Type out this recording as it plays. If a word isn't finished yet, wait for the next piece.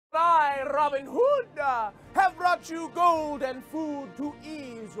I, Robin Hood, have brought you gold and food to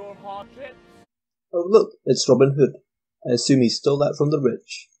ease your hardships. Oh look, it's Robin Hood. I assume he stole that from the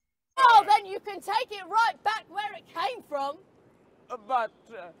rich. Oh, then you can take it right back where it came from. But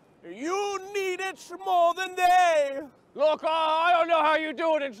you need it more than they. Look, I don't know how you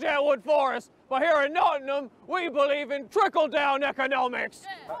do it in Sherwood Forest, but here in Nottingham, we believe in trickle-down economics.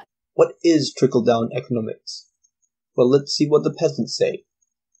 What is trickle-down economics? Well, let's see what the peasants say.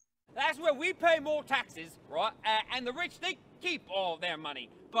 That's where we pay more taxes, right? And the rich, they keep all their money.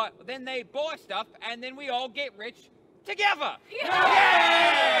 But then they buy stuff, and then we all get rich together.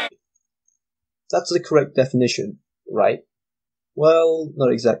 Yay! That's the correct definition, right? Well,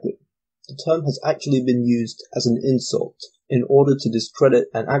 not exactly. The term has actually been used as an insult in order to discredit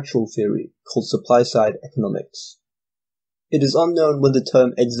an actual theory called supply-side economics. It is unknown when the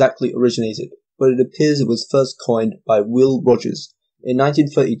term exactly originated, but it appears it was first coined by Will Rogers in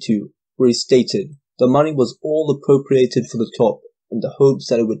 1932, where he stated the money was all appropriated for the top in the hopes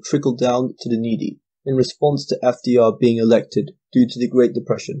that it would trickle down to the needy, in response to FDR being elected due to the Great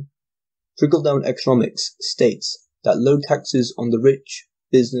Depression. Trickle-down economics states that low taxes on the rich,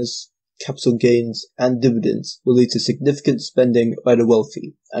 business, capital gains, and dividends will lead to significant spending by the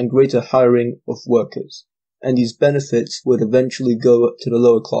wealthy and greater hiring of workers, and these benefits would eventually go to the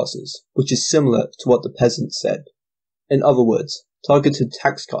lower classes, which is similar to what the peasants said. In other words, targeted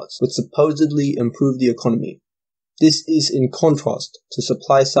tax cuts would supposedly improve the economy. This is in contrast to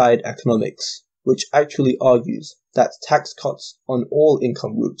supply-side economics, which actually argues that tax cuts on all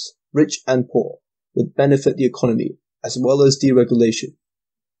income groups, rich and poor, would benefit the economy, as well as deregulation.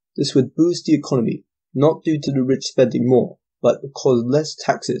 This would boost the economy, not due to the rich spending more, but because less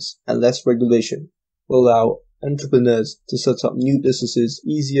taxes and less regulation will allow entrepreneurs to set up new businesses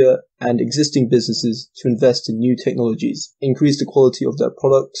easier and existing businesses to invest in new technologies, increase the quality of their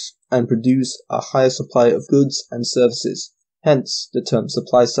products, and produce a higher supply of goods and services, hence the term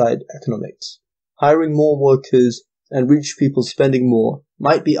supply-side economics. Hiring more workers and rich people spending more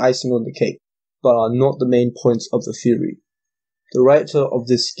might be icing on the cake, but are not the main points of the theory. The writer of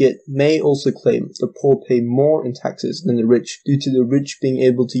this skit may also claim the poor pay more in taxes than the rich due to the rich being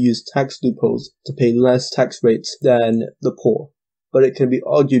able to use tax loopholes to pay less tax rates than the poor. But it can be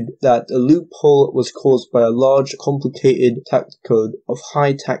argued that the loophole was caused by a large, complicated tax code of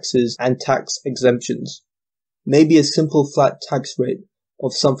high taxes and tax exemptions. Maybe a simple flat tax rate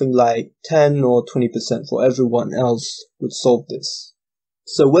of something like 10 or 20% for everyone else would solve this.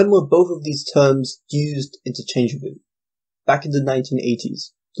 So when were both of these terms used interchangeably? Back in the 1980s,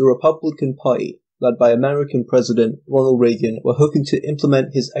 the Republican Party, led by American President Ronald Reagan, were hoping to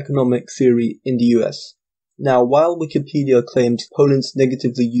implement his economic theory in the US. Now, while Wikipedia claimed opponents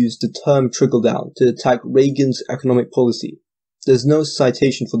negatively used the term trickle-down to attack Reagan's economic policy, there's no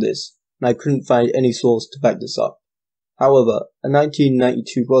citation for this, and I couldn't find any source to back this up. However, a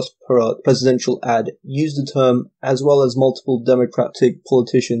 1992 Ross Perot presidential ad used the term as well as multiple Democratic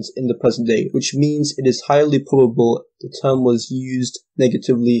politicians in the present day, which means it is highly probable the term was used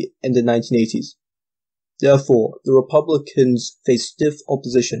negatively in the 1980s. Therefore, the Republicans faced stiff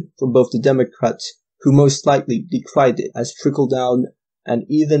opposition from both the Democrats, who most likely decried it as trickle-down, and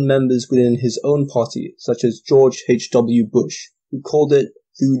even members within his own party, such as George H.W. Bush, who called it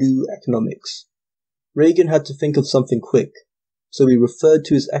voodoo economics. Reagan had to think of something quick, so he referred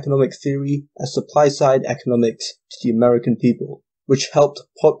to his economic theory as supply-side economics to the American people, which helped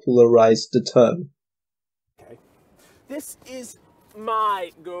popularize the term. Okay. This is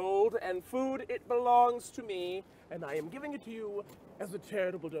my gold and food. It belongs to me, and I am giving it to you as a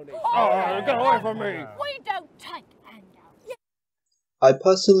charitable donation. Oh, get away from me! We don't take handouts. I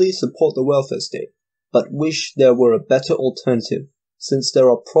personally support the welfare state, but wish there were a better alternative, since there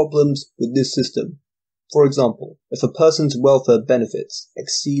are problems with this system. For example, if a person's welfare benefits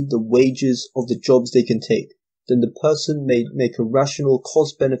exceed the wages of the jobs they can take, then the person may make a rational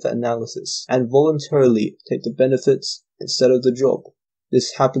cost-benefit analysis and voluntarily take the benefits instead of the job.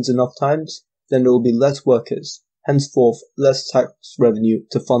 This happens enough times, then there will be less workers, henceforth less tax revenue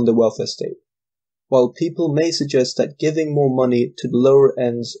to fund the welfare state. While people may suggest that giving more money to the lower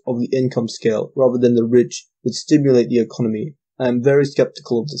ends of the income scale rather than the rich would stimulate the economy, I am very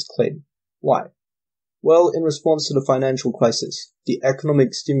skeptical of this claim. Why? Well, in response to the financial crisis, the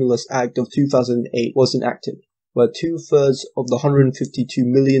Economic Stimulus Act of 2008 was enacted, where 2/3 of the $152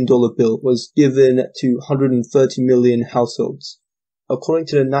 million bill was given to 130 million households. According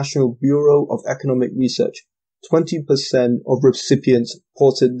to the National Bureau of Economic Research, 20% of recipients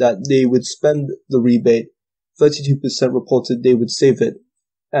reported that they would spend the rebate, 32% reported they would save it,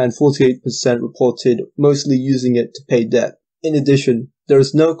 and 48% reported mostly using it to pay debt. In addition, there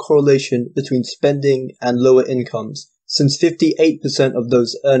is no correlation between spending and lower incomes, since 58% of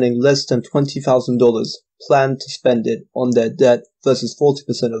those earning less than $20,000 plan to spend it on their debt versus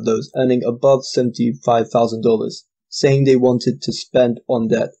 40% of those earning above $75,000 saying they wanted to spend on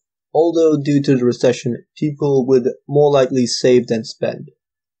debt. Although due to the recession, people would more likely save than spend.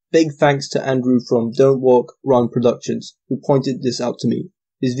 Big thanks to Andrew from Don't Walk, Run Productions, who pointed this out to me.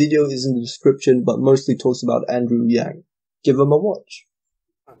 His video is in the description but mostly talks about Andrew Yang. Give him a watch.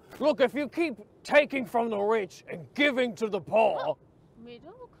 Look, if you keep taking from the rich and giving to the poor,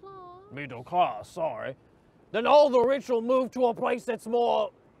 middle class, sorry, then all the rich will move to a place that's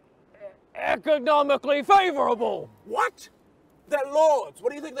more economically favorable. What? They're lords. What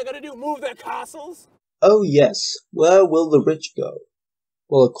do you think they're going to do? Move their castles? Oh yes, where will the rich go?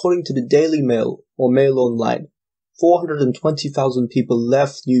 Well, according to the Daily Mail, or Mail Online, 420,000 people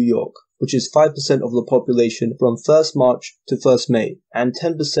left New York, which is 5% of the population from 1st March to 1st May, and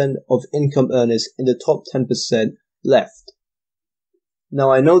 10% of income earners in the top 10% left.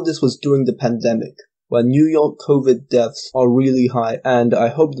 Now I know this was during the pandemic, where New York COVID deaths are really high, and I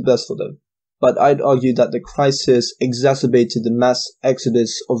hope the best for them. But I'd argue that the crisis exacerbated the mass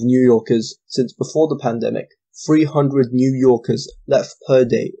exodus of New Yorkers since before the pandemic. 300 New Yorkers left per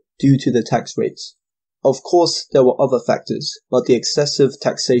day due to the tax rates. Of course, there were other factors, but the excessive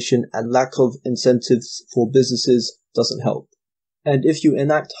taxation and lack of incentives for businesses doesn't help. And if you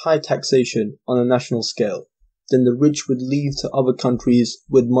enact high taxation on a national scale, then the rich would leave to other countries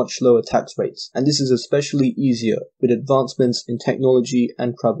with much lower tax rates, and this is especially easier with advancements in technology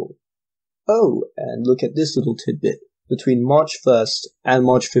and travel. Oh, and look at this little tidbit. Between March 1st and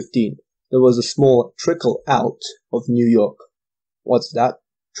March 15th, there was a small trickle out of New York. What's that?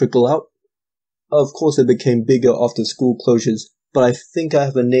 Trickle out? Of course it became bigger after school closures, but I think I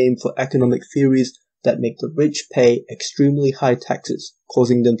have a name for economic theories that make the rich pay extremely high taxes,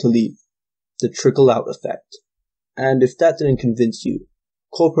 causing them to leave. The trickle-out effect. And if that didn't convince you,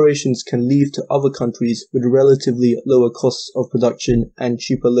 corporations can leave to other countries with relatively lower costs of production and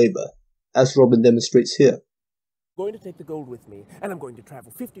cheaper labor, as Robin demonstrates here. I'm going to take the gold with me, and I'm going to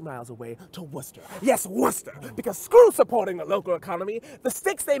travel 50 miles away to Worcester. Yes, Worcester! Because screw supporting the local economy, the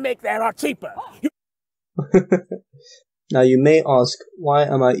sticks they make there are cheaper. Now you may ask, why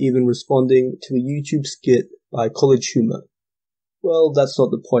am I even responding to a YouTube skit by CollegeHumor? Well, that's not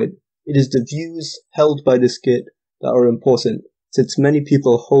the point. It is the views held by the skit that are important, since many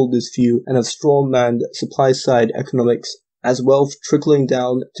people hold this view and have strawmanned supply-side economics as wealth trickling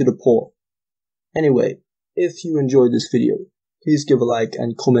down to the poor. Anyway, if you enjoyed this video, please give a like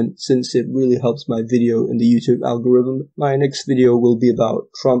and comment since it really helps my video in the YouTube algorithm. My next video will be about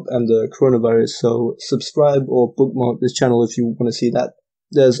Trump and the coronavirus, so subscribe or bookmark this channel if you want to see that.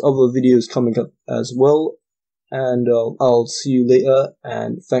 There's other videos coming up as well, and I'll see you later,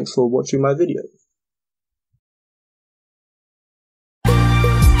 and thanks for watching my video.